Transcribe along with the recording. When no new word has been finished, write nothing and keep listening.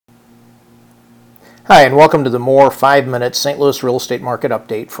Hi, and welcome to the More 5-Minute St. Louis Real Estate Market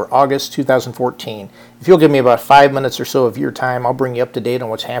Update for August 2014. If you'll give me about 5 minutes or so of your time, I'll bring you up to date on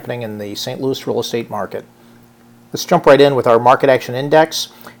what's happening in the St. Louis real estate market. Let's jump right in with our Market Action Index.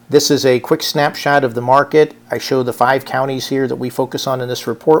 This is a quick snapshot of the market. I show the 5 counties here that we focus on in this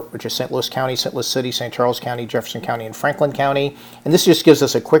report, which is St. Louis County, St. Louis City, St. Charles County, Jefferson County, and Franklin County. And this just gives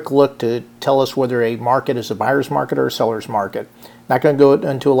us a quick look to tell us whether a market is a buyer's market or a seller's market. Not going to go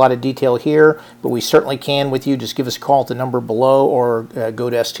into a lot of detail here, but we certainly can with you. Just give us a call at the number below or go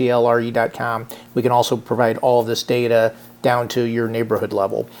to stlre.com. We can also provide all of this data down to your neighborhood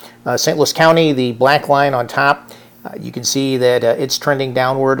level. St. Louis County, the black line on top, you can see that it's trending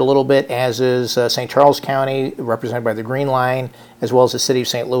downward a little bit, as is St. Charles County, represented by the green line, as well as the city of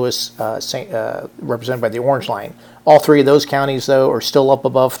St. Louis, represented by the orange line. All 3 of those counties, though, are still up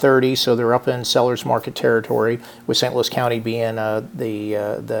above 30, so they're up in seller's market territory, with St. Louis County being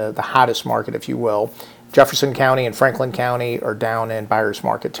the hottest market, if you will. Jefferson County and Franklin County are down in buyer's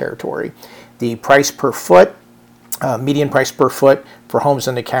market territory. The price per foot, median price per foot for homes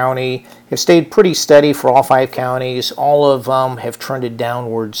in the county have stayed pretty steady for all 5 counties. All of them have trended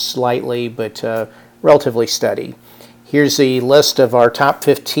downwards slightly, but relatively steady. Here's the list of our top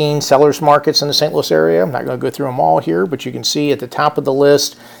 15 sellers markets in the St. Louis area. I'm not going to go through them all here, but you can see at the top of the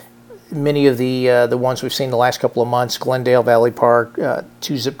list many of the ones we've seen the last couple of months: Glendale, Valley Park,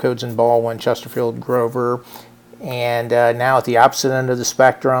 2 zip codes in Baldwin, Chesterfield, Grover, and now at the opposite end of the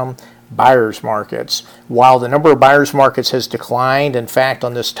spectrum, buyers markets. While the number of buyers markets has declined, in fact,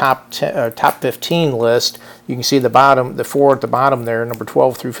 on this top 15 list, you can see the 4 at the bottom there, number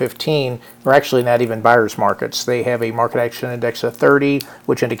 12 through 15, are actually not even buyers markets. They have a market action index of 30,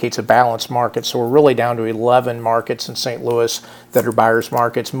 which indicates a balanced market. So we're really down to 11 markets in St. Louis that are buyers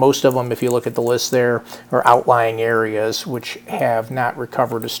markets. Most of them, if you look at the list there, are outlying areas which have not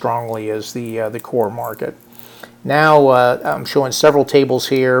recovered as strongly as the core market. Now I'm showing several tables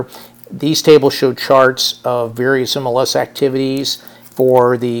here. These tables show charts of various MLS activities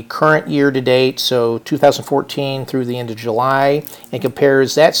for the current year to date, so 2014 through the end of July, and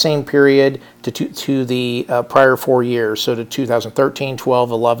compares that same period to the prior 4 years, so to 2013,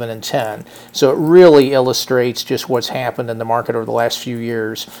 12, 11, and 10. So it really illustrates just what's happened in the market over the last few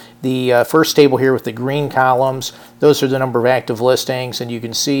years. The first table here with the green columns, those are the number of active listings, and you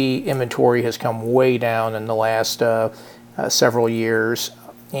can see inventory has come way down in the last several years.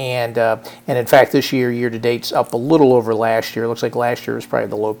 And in fact, this year to date's up a little over last year. It looks like last year was probably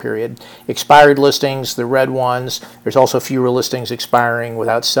the low period. Expired listings, the red ones. There's also fewer listings expiring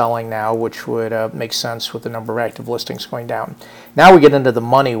without selling now, which would make sense with the number of active listings going down. Now we get into the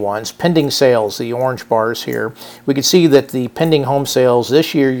money ones. Pending sales, the orange bars here. We can see that the pending home sales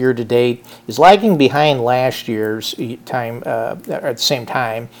this year to date, is lagging behind last year's time at the same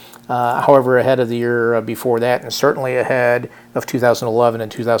time. However, ahead of the year before that, and certainly ahead of 2011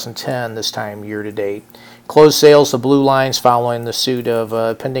 and 2010 this time year to date. Closed sales, the blue lines following the suit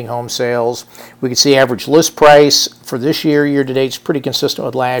of pending home sales. We can see average list price for this year to date is pretty consistent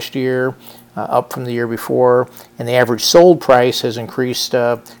with last year, up from the year before, and the average sold price has increased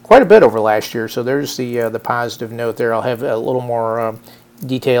quite a bit over last year. So there's the positive note there. I'll have a little more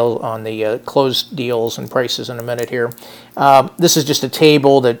detail on the closed deals and prices in a minute here. This is just a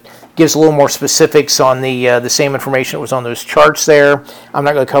table that gives a little more specifics on the same information that was on those charts there. I'm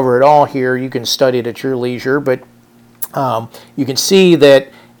not going to cover it all here. You can study it at your leisure, but you can see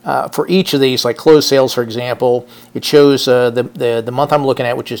that for each of these, like closed sales, for example, it shows the month I'm looking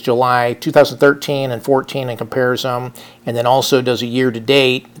at, which is July 2013 and 14, and compares them, and then also does a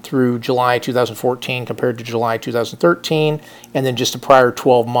year-to-date through July 2014 compared to July 2013, and then just the prior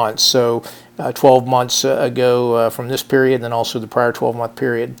 12 months. So 12 months ago from this period, then also the prior 12-month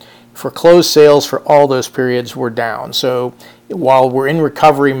period. For closed sales, for all those periods, we're down. So while we're in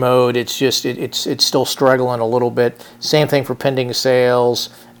recovery mode, it's still struggling a little bit. Same thing for pending sales.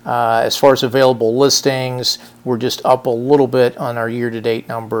 As far as available listings, we're just up a little bit on our year-to-date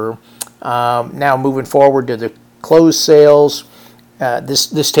number. Now moving forward to the closed sales,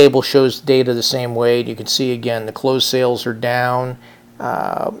 this table shows data the same way. You can see again the closed sales are down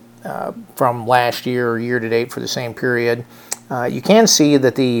from last year or year-to-date for the same period. You can see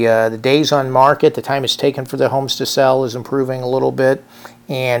that the days on market, the time it's taken for the homes to sell, is improving a little bit.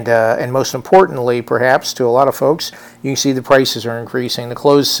 And most importantly, perhaps to a lot of folks, you can see the prices are increasing. The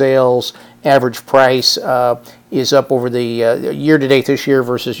closed sales average price is up over the year-to-date this year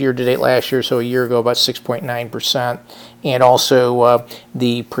versus year-to-date last year, so a year ago about 6.9%. And also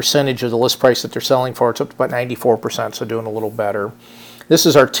the percentage of the list price that they're selling for, it's up to about 94%, so doing a little better. This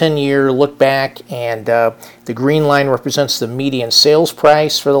is our 10-year look back, and the green line represents the median sales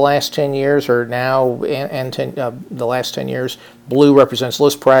price for the last 10 years, or now and the last 10 years. Blue represents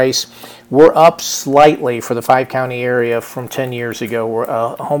list price. We're up slightly for the 5-county area from 10 years ago.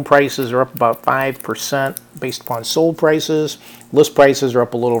 Home prices are up about 5% based upon sold prices. List prices are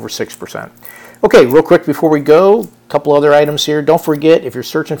up a little over 6%. Okay, real quick before we go, a couple other items here. Don't forget, if you're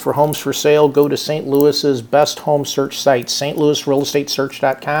searching for homes for sale, go to St. Louis's best home search site,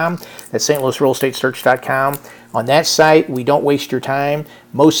 stlouisrealestatesearch.com. That's stlouisrealestatesearch.com. On that site, we don't waste your time.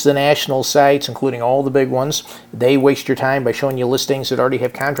 Most of the national sites, including all the big ones, they waste your time by showing you listings that already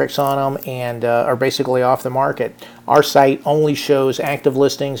have contracts on them and are basically off the market. Our site only shows active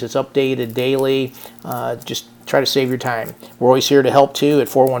listings. It's updated daily. Just try to save your time. We're always here to help too at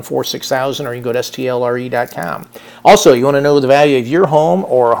 414-6000, or you can go to stlre.com. Also, you want to know the value of your home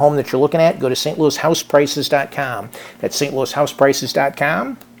or a home that you're looking at, go to stlouishouseprices.com. That's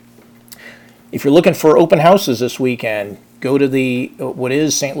stlouishouseprices.com. If you're looking for open houses this weekend, go to what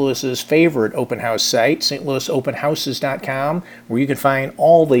is St. Louis's favorite open house site, stlouisopenhouses.com, where you can find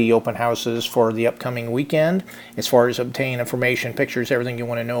all the open houses for the upcoming weekend, as far as obtaining information, pictures, everything you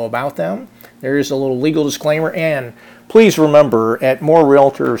want to know about them. There is a little legal disclaimer, and please remember, at Moore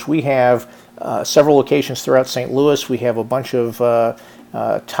Realtors, we have several locations throughout St. Louis. We have a bunch of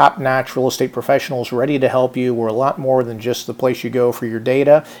top-notch real estate professionals ready to help you. We're a lot more than just the place you go for your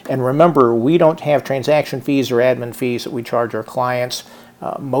data. And remember, we don't have transaction fees or admin fees that we charge our clients.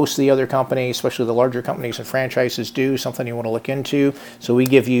 Most of the other companies, especially the larger companies and franchises, do, something you want to look into. So we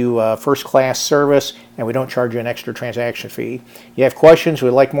give you first-class service, and we don't charge you an extra transaction fee. You have questions, we'd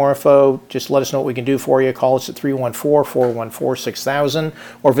like more info, just let us know what we can do for you. Call us at 314-414-6000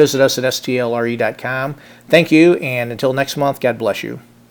 or visit us at stlre.com. Thank you, and until next month, God bless you.